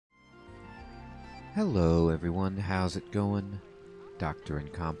Hello everyone, how's it going? Dr.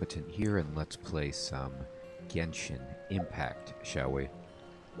 Incompetent here, and let's play some Genshin Impact, shall we?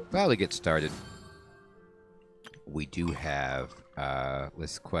 Well, to get started, we do have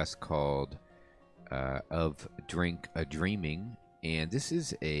this quest called Of Drink a Dreaming, and this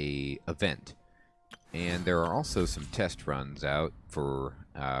is a event. And there are also some test runs out for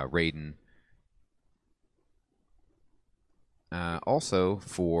Raiden. Also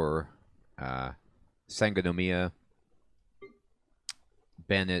for Sangonomiya,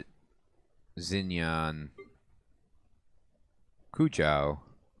 Bennett, Xinyan, Kujao.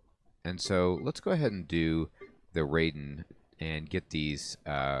 And so let's go ahead and do the Raiden and get these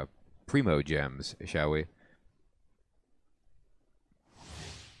Primo gems, shall we?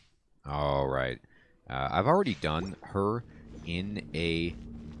 Alright. I've already done her in a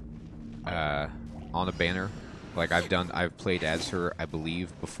on a banner. Like I've played as her, I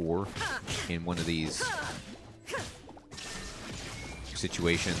believe, before in one of these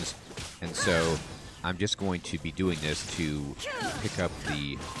situations, and so I'm just going to be doing this to pick up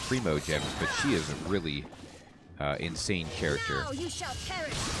the Primo gems. But she is a really insane character. Now you shall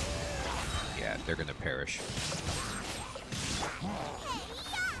perish. Yeah, they're gonna perish.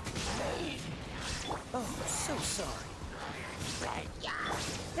 Oh, so sorry.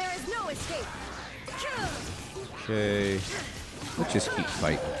 There is no escape. Okay, let's just keep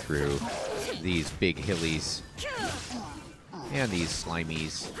fighting through these big hillies and these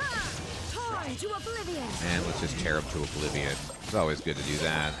slimies, To oblivion. and let's just tear them to oblivion. It's always good to do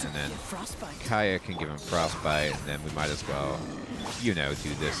that. And then Kaya can give him frostbite, and then we might as well, you know,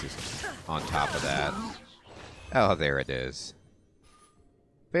 do this on top of that. Oh, there it is.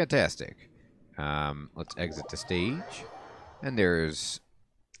 Fantastic. Let's exit the stage, and there's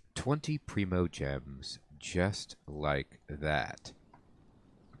 20 Primo gems, just like that.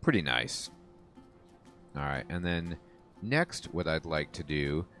 Pretty nice. Alright, and then next what I'd like to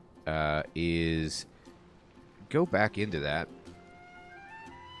do is go back into that.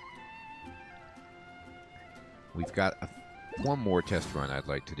 We've got one more test run I'd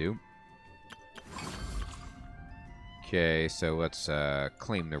like to do. Okay, so let's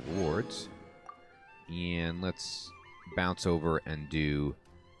claim the rewards. And let's bounce over and do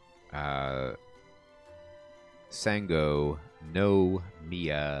Sango no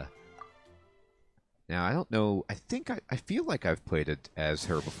Mia. Now, I don't know. I feel like I've played it as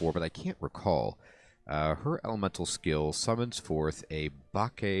her before, but I can't recall. Her elemental skill summons forth a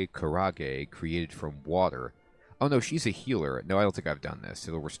Bake Karage created from water. Oh, no, she's a healer. No, I don't think I've done this.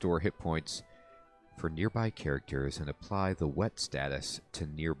 It'll restore hit points for nearby characters and apply the wet status to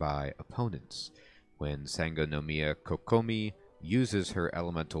nearby opponents. When Sangonomiya Kokomi uses her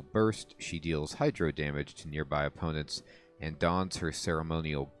elemental burst, she deals hydro damage to nearby opponents and dons her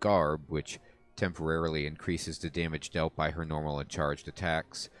ceremonial garb, which temporarily increases the damage dealt by her normal and charged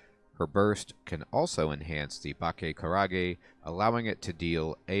attacks. Her burst can also enhance the Bake Karage, allowing it to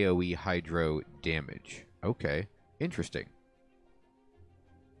deal AoE hydro damage. Okay, interesting.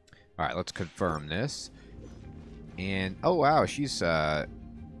 Alright, let's confirm this. And, oh wow, she's got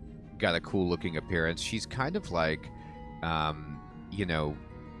a cool looking appearance. She's kind of like, you know,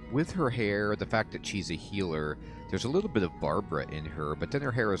 with her hair, the fact that she's a healer, there's a little bit of Barbara in her, but then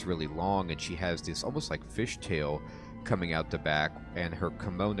her hair is really long and she has this almost like fishtail coming out the back, and her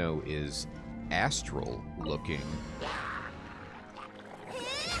kimono is astral looking.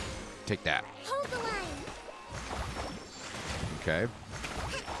 Take that. Hold the line. Okay.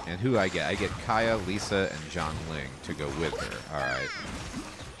 And who I get? I get Kaya, Lisa, and Zhongling to go with her. Alright.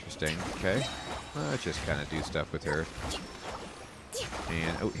 Interesting. Okay. Let's just kind of do stuff with her.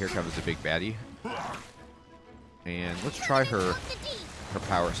 And, oh, here comes the big baddie. And let's try her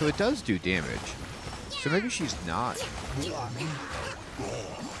power. So it does do damage. So maybe she's not the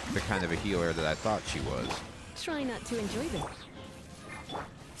kind of a healer that I thought she was. Try not to enjoy this.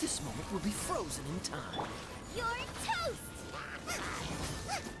 This moment will be frozen in time. You're toast.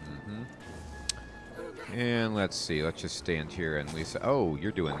 And let's see. Let's just stand here and Lisa. Oh,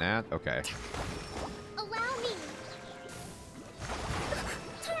 you're doing that? Okay. Allow me.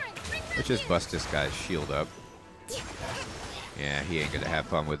 Let's just bust this guy's shield up. Yeah, he ain't gonna have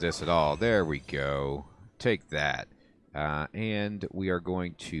fun with this at all. There we go. Take that. And we are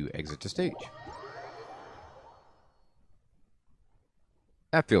going to exit the stage.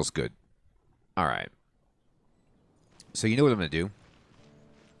 That feels good. Alright. So you know what I'm gonna do?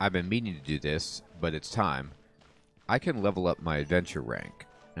 I've been meaning to do this, but it's time. I can level up my adventure rank.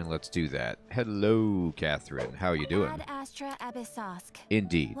 And let's do that. Hello, Catherine. How are you doing? Ad Astra Abyssosk.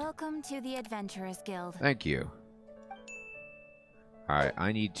 Indeed. Welcome to the Adventurers Guild. Thank you. Alright,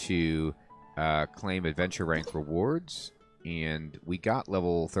 I need to claim adventure rank rewards, and we got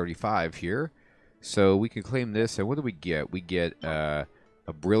level 35 here, so we can claim this. And what do we get? We get a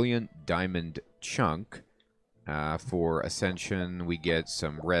brilliant diamond chunk for ascension. We get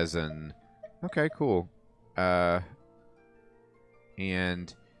some resin. Okay, cool. And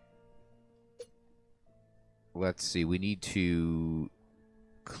let's see. We need to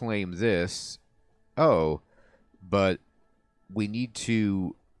claim this. Oh, but we need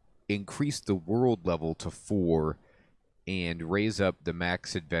to increase the world level to 4 and raise up the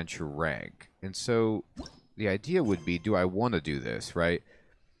max adventure rank. And so the idea would be, do I want to do this, right?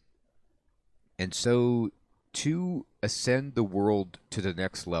 And so to ascend the world to the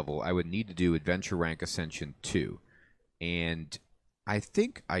next level, I would need to do adventure rank ascension 2. And I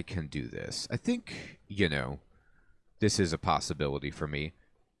think I can do this. I think, you know, this is a possibility for me.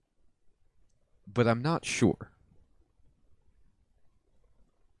 But I'm not sure.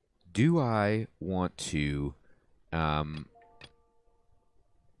 Do I want to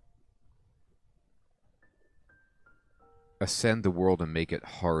ascend the world and make it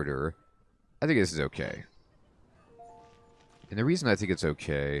harder? I think this is okay. And the reason I think it's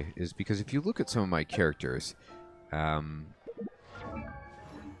okay is because if you look at some of my characters,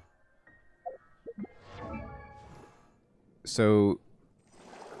 so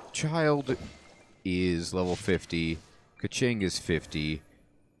Child is level 50, Kaching is 50,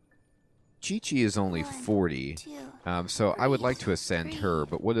 Chi-Chi is only 40, so I would like to ascend her,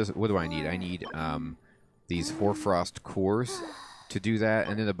 but what do I need? I need these Hoarfrost cores to do that,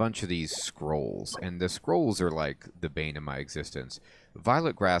 and then a bunch of these scrolls. And the scrolls are like the bane of my existence.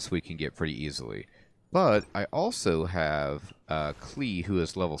 Violet Grass we can get pretty easily. But I also have Klee, who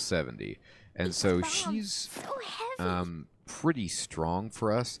is level 70. And so she's pretty strong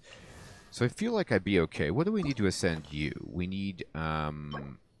for us. So I feel like I'd be okay. What do we need to ascend you? We need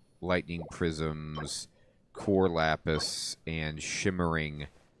lightning prisms, core lapis, and shimmering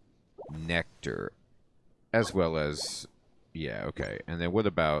nectar. As well as... yeah, okay. And then what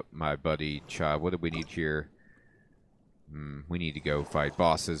about my buddy Child? What do we need here? We need to go fight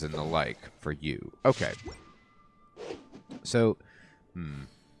bosses and the like for you. Okay. So,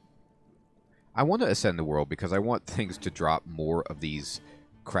 I want to ascend the world because I want things to drop more of these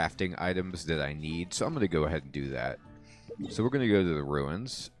crafting items that I need. So I'm going to go ahead and do that. So we're going to go to the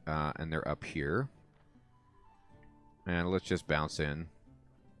ruins, and they're up here. And let's just bounce in.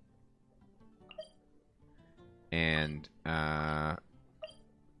 And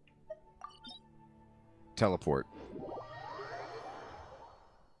teleport.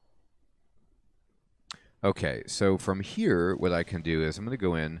 Okay, so from here, what I can do is I'm going to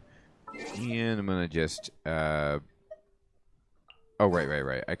go in, and I'm going to just... oh,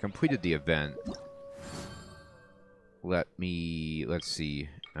 right. I completed the event. Let's see.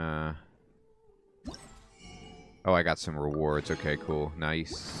 Oh, I got some rewards. Okay, cool.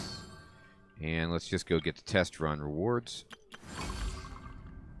 Nice. And let's just go get the test run rewards.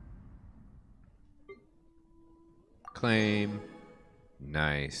 Claim.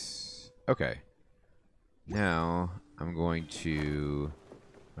 Nice. Okay. Now, I'm going to...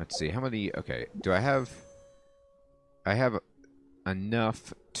 let's see, how many... okay, do I have... I have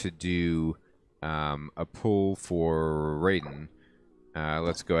enough to do a pull for Raiden.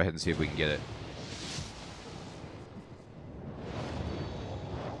 Let's go ahead and see if we can get it.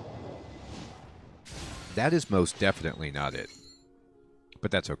 That is most definitely not it.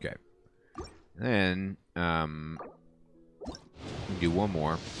 But that's okay. And then, do one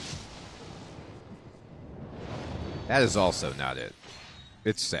more. That is also not it.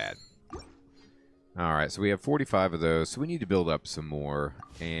 It's sad. Alright, so we have 45 of those, so we need to build up some more.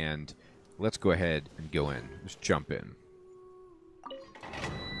 And let's go ahead and go in. Just jump in.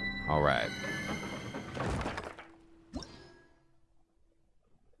 Alright.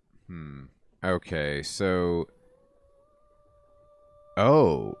 Okay, so...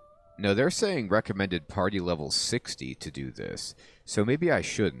 oh. No, they're saying recommended party level 60 to do this. So maybe I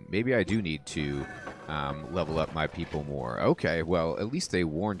shouldn't. Maybe I do need to level up my people more. Okay, well, at least they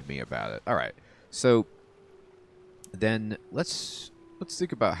warned me about it. Alright, so then let's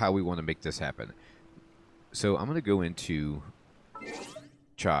think about how we want to make this happen. So I'm going to go into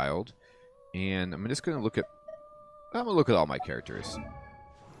Child, and I'm just going to look at... I'm going to look at all my characters.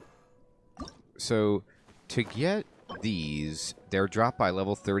 So, to get these, they're dropped by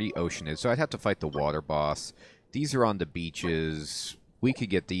level 30 Oceanid, so I'd have to fight the water boss. These are on the beaches. We could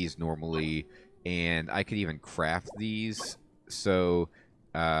get these normally, and I could even craft these. So,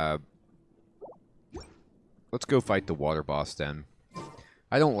 let's go fight the water boss then.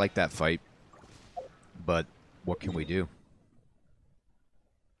 I don't like that fight, but what can we do?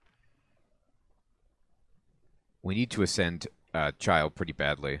 We need to ascend Child pretty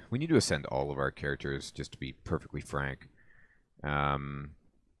badly. We need to ascend all of our characters, just to be perfectly frank.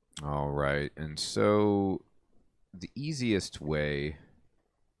 Alright, and so the easiest way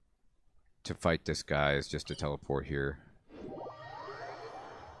to fight this guy is just to teleport here.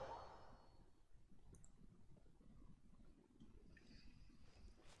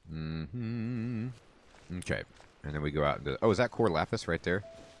 Okay, and then we go out into... Oh, is that Core Lapis right there?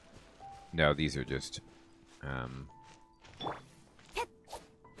 No, these are just...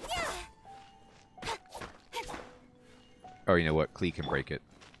 Oh, you know what? Klee can break it.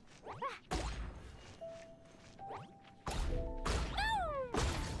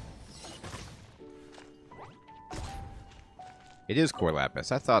 It is Core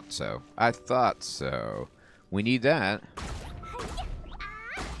Lapis. I thought so. I thought so. We need that.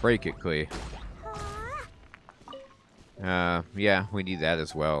 Break it, Klee. Yeah, we need that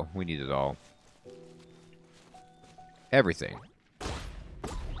as well. We need it all. Everything.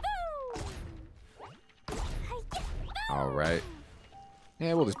 Alright.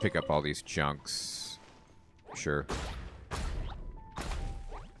 Yeah, we'll just pick up all these chunks. Sure.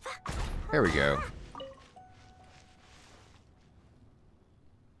 There we go.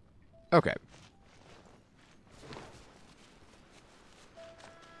 Okay.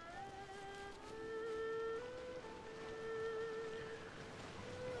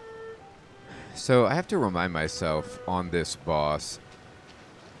 So I have to remind myself on this boss,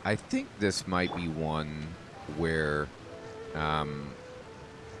 I think this might be one where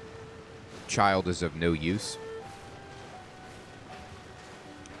Child is of no use.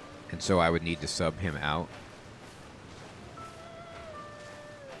 And so I would need to sub him out.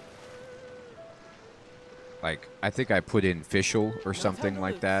 Like, I think I put in Fischl or something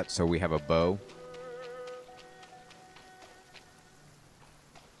like that, so we have a bow.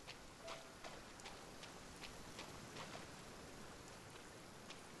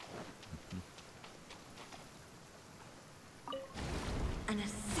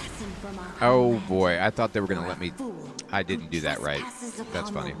 Oh boy, I thought they were going to let me... I didn't do that right.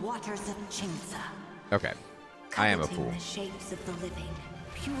 That's funny. Okay. I am a fool.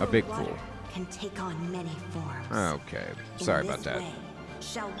 A big fool. Can take on many forms. Okay. Sorry about that.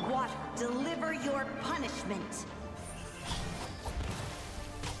 Shall water deliver your punishment?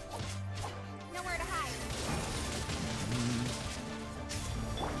 Nowhere to hide.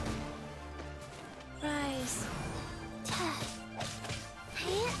 Rise.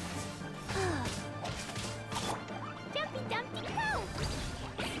 Dumpy dumpty go.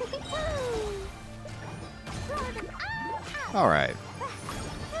 All right.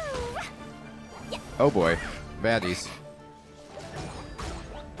 Oh boy, baddies.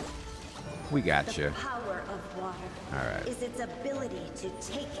 We got you. The power of water. All right. Is its ability to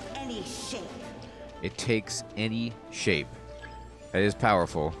take any shape. It takes any shape. That is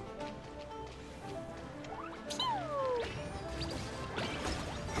powerful.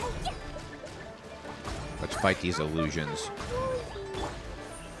 Let's fight these illusions.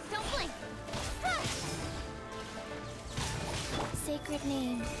 Don't blink. Sacred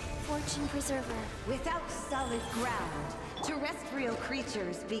name, fortune preserver. Without solid ground, terrestrial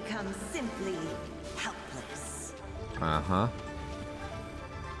creatures become simply helpless. Uh-huh.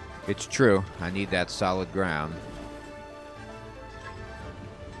 It's true. I need that solid ground.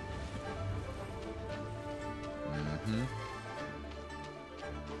 Mm-hmm.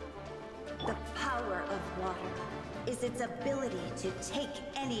 The power of water is its ability to take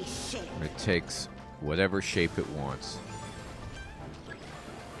any shape. It takes whatever shape it wants.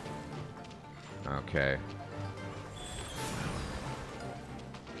 Okay.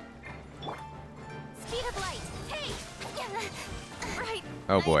 Speed of light. Hey. Right.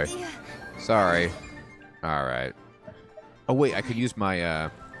 Oh boy. idea. Sorry. All right. Oh wait, I could use my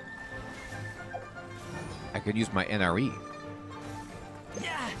I could use my NRE.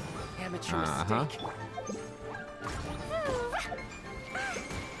 Amateur Uh-huh. mistake.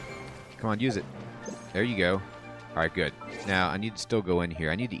 Come on, use it. There you go. All right, good. Now I need to still go in here.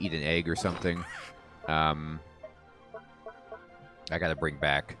 I need to eat an egg or something. I gotta bring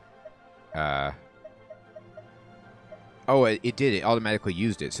back. Oh, it did. It automatically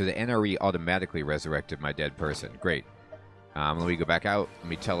used it. So the NRE automatically resurrected my dead person. Great. Let me go back out. Let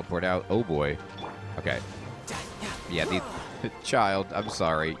me teleport out. Oh boy. Okay. Yeah, the child. I'm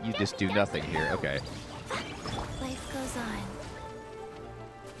sorry. You just do nothing here. Okay. Life goes on.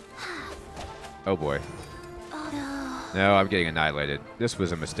 Oh boy. Oh no. No, I'm getting annihilated. This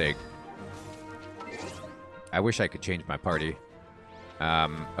was a mistake. I wish I could change my party.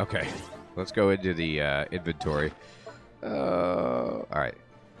 Okay. Let's go into the inventory. Alright.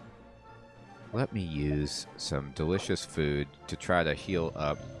 let me use some delicious food to try to heal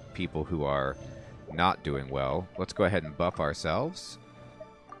up people who are not doing well. Let's go ahead and buff ourselves.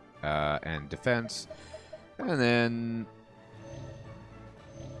 And defense. And then...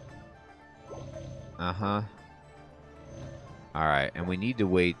 Alright, and we need to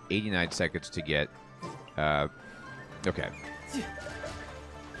wait 89 seconds to get... okay.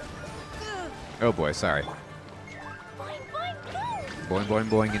 Oh boy, sorry. Boing, boing, boing. Boing, boing,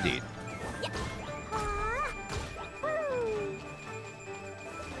 boing, indeed.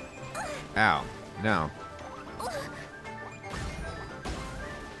 Ow. No.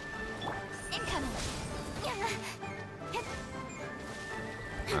 Incoming.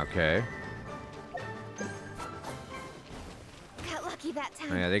 Okay. Got lucky that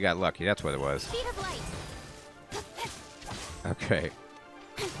time. Oh, yeah, they got lucky. That's what it was. Speed of light. Okay.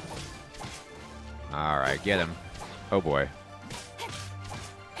 Alright, get him. Oh boy.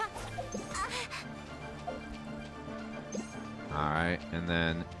 Alright, and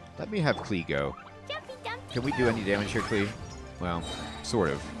then let me have Klee go. Can we do any damage here, Klee? Well, sort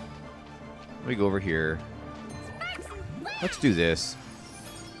of. Let me go over here. Let's do this.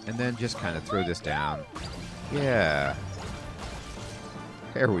 And then just kind of throw this down. Yeah.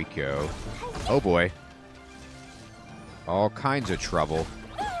 There we go. Oh boy. All kinds of trouble.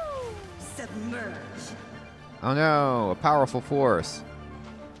 Submerge. Oh no, a powerful force.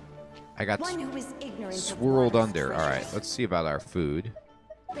 I got One who is ignorant swirled of under. Alright, let's see about our food.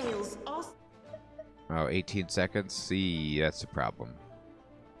 fails also. Oh, 18 seconds? See, that's a problem.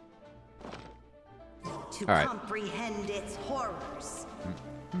 To All right. comprehend its horrors.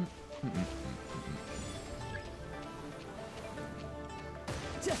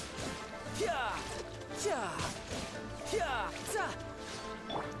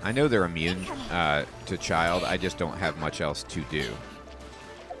 I know they're immune to child. I just don't have much else to do.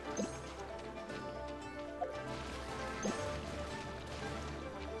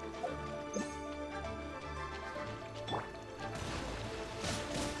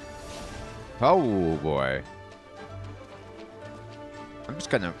 Oh boy. I'm just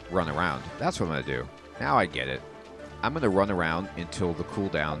gonna run around. That's what I'm gonna do. Now I get it. I'm gonna run around until the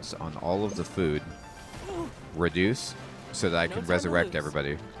cooldowns on all of the food reduce so that I can resurrect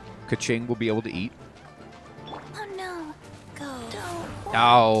everybody. Kaching will be able to eat. Oh no. Go. Don't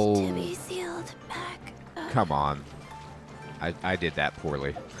Oh. want to be sealed back up. Come on. I did that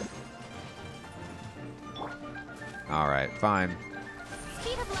poorly. Alright, fine.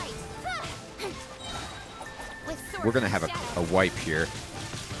 Speed of light. With sword We're gonna and have shadow. a wipe here.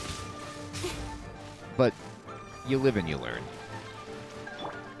 But you live and you learn.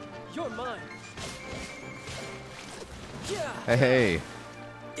 You're mine. Hey, hey.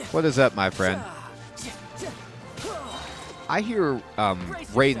 What is up, my friend? I hear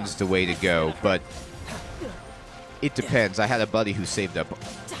Raiden's the way to go, but it depends. I had a buddy who saved up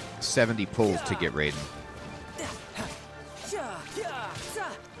 70 pulls to get Raiden.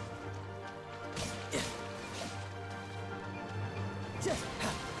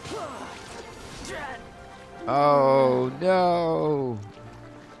 Oh, no.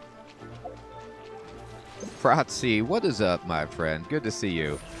 Pratzi, what is up, my friend? Good to see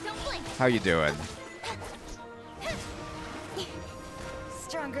you. Don't blink. How you doing?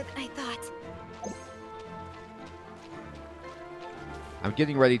 Stronger than I thought. I'm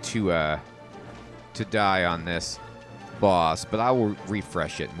getting ready to die on this boss, but I will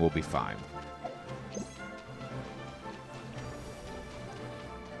refresh it and we'll be fine.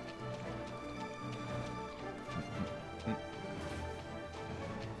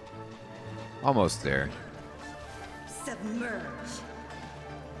 Almost there. Submerge.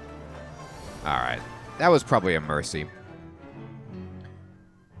 Alright. That was probably a mercy.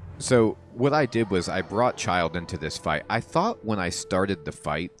 So, what I did was I brought Child into this fight. I thought when I started the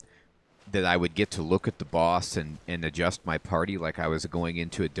fight that I would get to look at the boss and adjust my party like I was going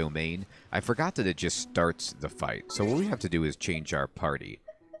into a domain. I forgot that it just starts the fight. So what we have to do is change our party.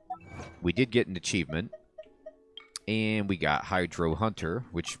 We did get an achievement. And we got Hydro Hunter,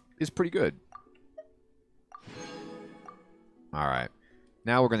 which is pretty good. Alright.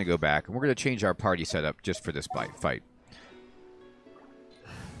 Now we're going to go back, and we're going to change our party setup just for this fight.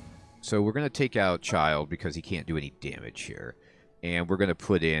 So we're going to take out Child because he can't do any damage here. And we're going to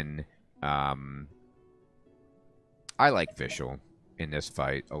put in... I like Vishal in this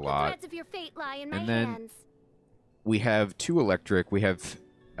fight a The lot. threads of your fate lie in my And then- hands. We have 2 electric. We have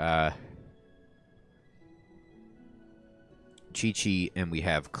Chi-Chi, and we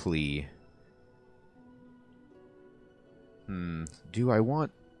have Klee. Do I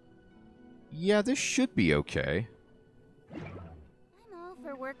want... Yeah, this should be okay. I'm all for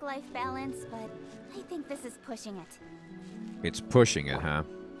for work-life balance, but I think this is pushing it. It's pushing it, huh?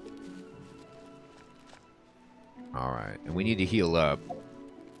 Alright, and we need to heal up.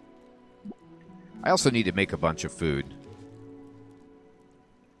 I also need to make a bunch of food.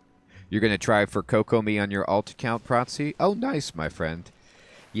 You're going to try for Kokomi on your alt account, Protsy? Oh, nice, my friend.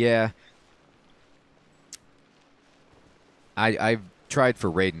 Yeah. I've tried for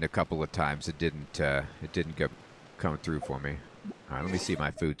Raiden a couple of times. It didn't come through for me. All right, let me see my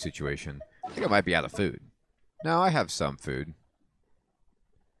food situation. I think I might be out of food. No, I have some food.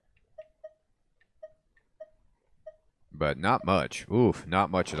 But not much. Oof, not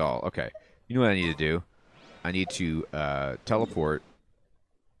much at all. Okay. You know what I need to do? I need to teleport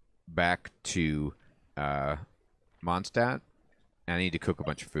back to Mondstadt, and I need to cook a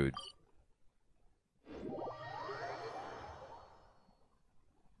bunch of food.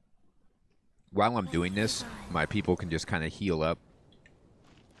 While I'm doing this, my people can just kind of heal up.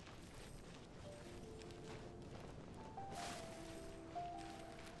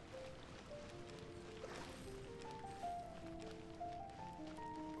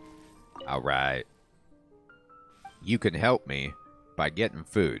 All right. You can help me by getting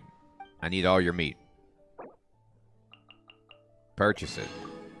food. I need all your meat. Purchase it.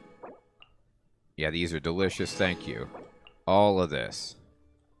 Yeah, these are delicious. Thank you. All of this.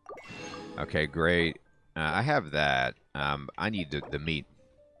 Okay, great. I have that. I need the meat.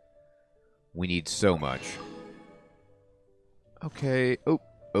 We need so much. Okay. Oh.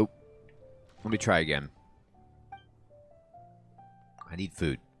 Let me try again. I need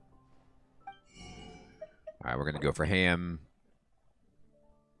food. Alright, we're going to go for ham.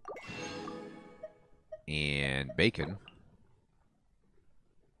 And bacon.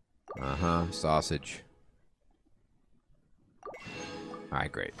 Sausage.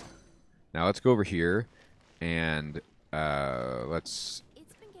 Alright, great. Now let's go over here and let's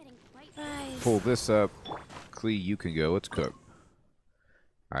pull this up. Klee, you can go. Let's cook.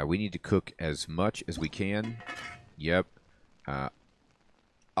 Alright, we need to cook as much as we can. Yep.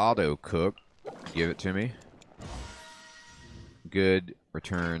 Auto cook. Give it to me. Good.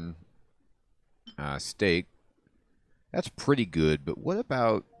 Return. Steak. That's pretty good, but what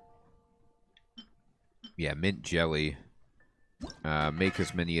about... Yeah, mint jelly. Make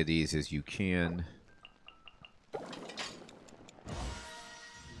as many of these as you can.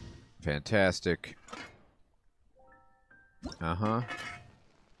 Fantastic. Uh-huh.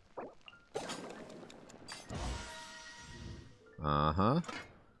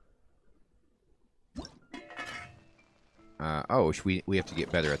 Oh, we have to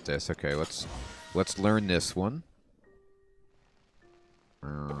get better at this. Okay, let's learn this one.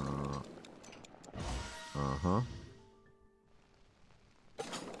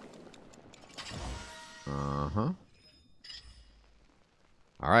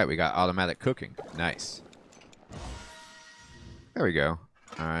 Alright, we got automatic cooking. Nice. There we go.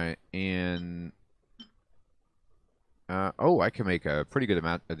 Alright, and... oh, I can make a pretty good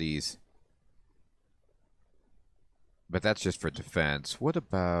amount of these. But that's just for defense. What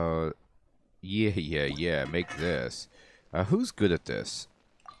about... Yeah, make this. Who's good at this?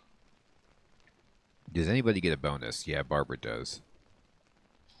 Does anybody get a bonus? Yeah, Barbara does.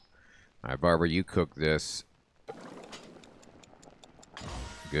 Alright, Barbara, you cook this.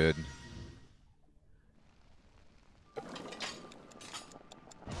 Good.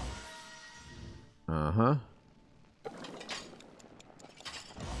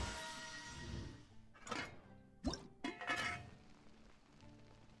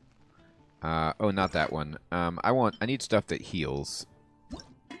 Oh, not that one. I need stuff that heals.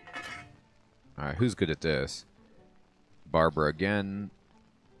 Alright, who's good at this? Barbara again.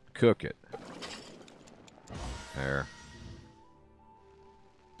 Cook it. There.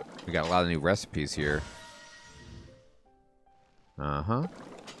 We got a lot of new recipes here.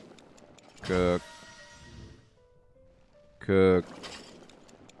 Cook. Cook.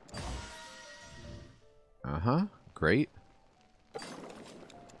 Great.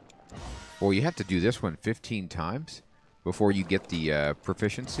 Well, you have to do this one 15 times before you get the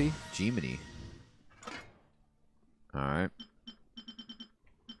proficiency. Gemini. Alright.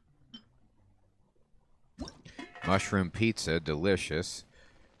 Mushroom pizza, delicious.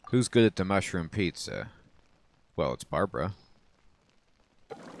 Who's good at the mushroom pizza? Well, it's Barbara.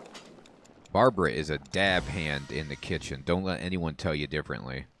 Barbara is a dab hand in the kitchen. Don't let anyone tell you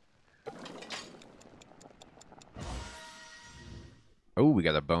differently. Oh, we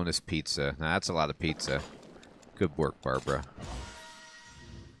got a bonus pizza. Now, that's a lot of pizza. Good work, Barbara.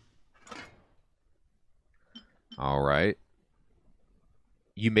 All right.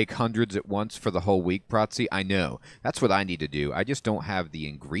 You make hundreds at once for the whole week, Protzy? I know. That's what I need to do. I just don't have the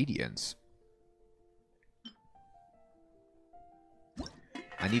ingredients.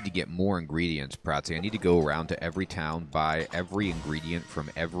 I need to get more ingredients, Protzy. I need to go around to every town, buy every ingredient from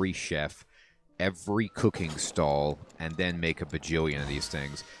every chef, every cooking stall, and then make a bajillion of these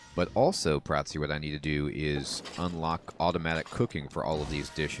things. But also, Protzy, what I need to do is unlock automatic cooking for all of these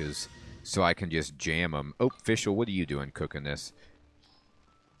dishes so I can just jam them. Oh, Fischl, what are you doing cooking this?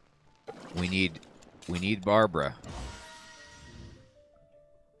 We need Barbara.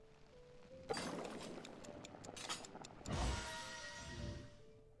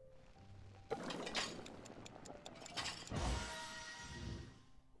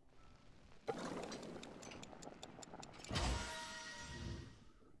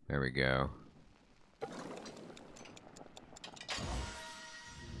 There we go.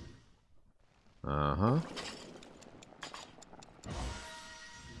 Uh-huh.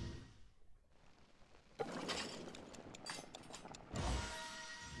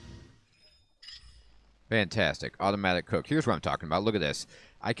 Fantastic. Automatic cook. Here's what I'm talking about. Look at this.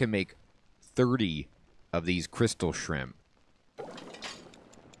 I can make 30 of these crystal shrimp.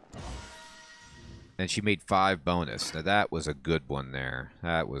 And she made 5 bonus. Now that was a good one there.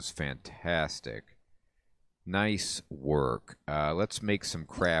 That was fantastic. Nice work. Let's make some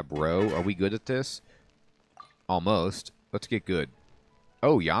crab roe. Are we good at this? Almost. Let's get good.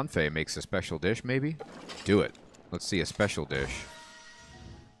 Oh, Yanfei makes a special dish, maybe? Do it. Let's see a special dish.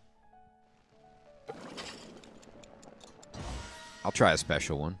 I'll try a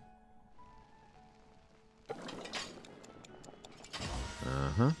special one.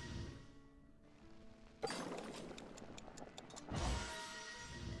 Uh-huh.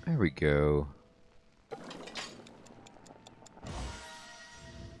 There we go.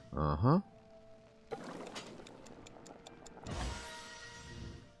 Uh-huh.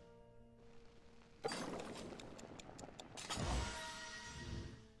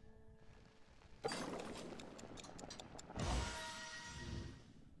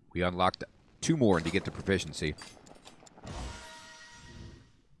 We unlocked 2 more to get the proficiency.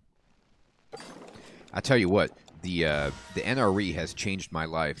 I tell you what, the NRE has changed my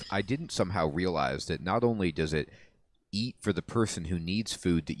life. I didn't somehow realize that not only does it eat for the person who needs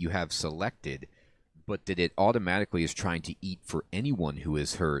food that you have selected, but that it automatically is trying to eat for anyone who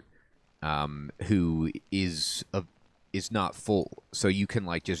is hurt, who is not full. So you can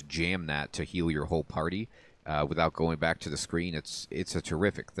like just jam that to heal your whole party without going back to the screen. It's a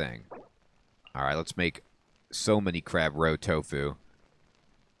terrific thing. All right, let's make so many crab roe tofu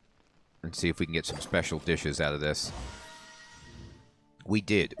and see if we can get some special dishes out of this. We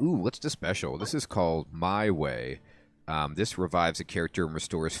did. Ooh, what's the special? This is called My Way. This revives a character and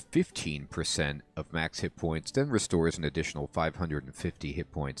restores 15% of max hit points, then restores an additional 550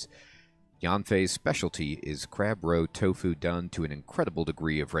 hit points. Yanfei's specialty is crab roe tofu done to an incredible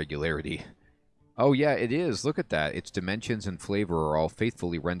degree of regularity. Oh yeah, it is. Look at that. Its dimensions and flavor are all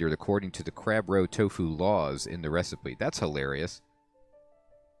faithfully rendered according to the crab roe tofu laws in the recipe. That's hilarious.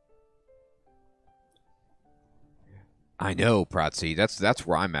 I know, Protzy. That's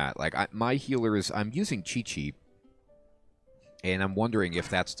where I'm at. Like my healer is. I'm using Chi-Chi, and I'm wondering if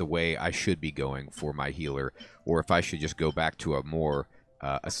that's the way I should be going for my healer, or if I should just go back to a more,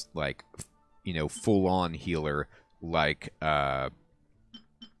 like, you know, full-on healer, like,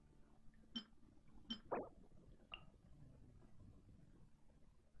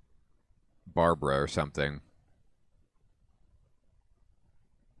 Barbara or something.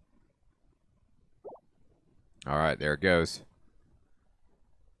 All right, there it goes.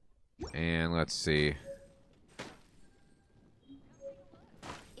 And let's see.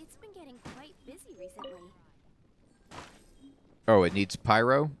 It's been getting quite busy recently. Oh, it needs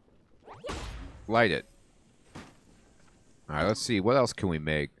pyro? Light it. All right, let's see. What else can we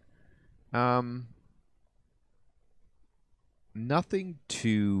make? Nothing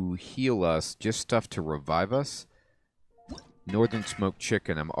to heal us, just stuff to revive us. Northern smoked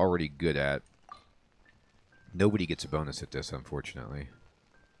chicken I'm already good at. Nobody gets a bonus at this, unfortunately.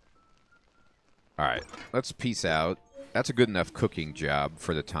 Alright, let's peace out. That's a good enough cooking job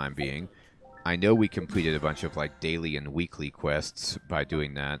for the time being. I know we completed a bunch of like daily and weekly quests by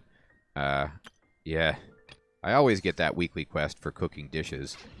doing that. Yeah. I always get that weekly quest for cooking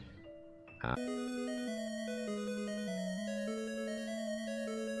dishes.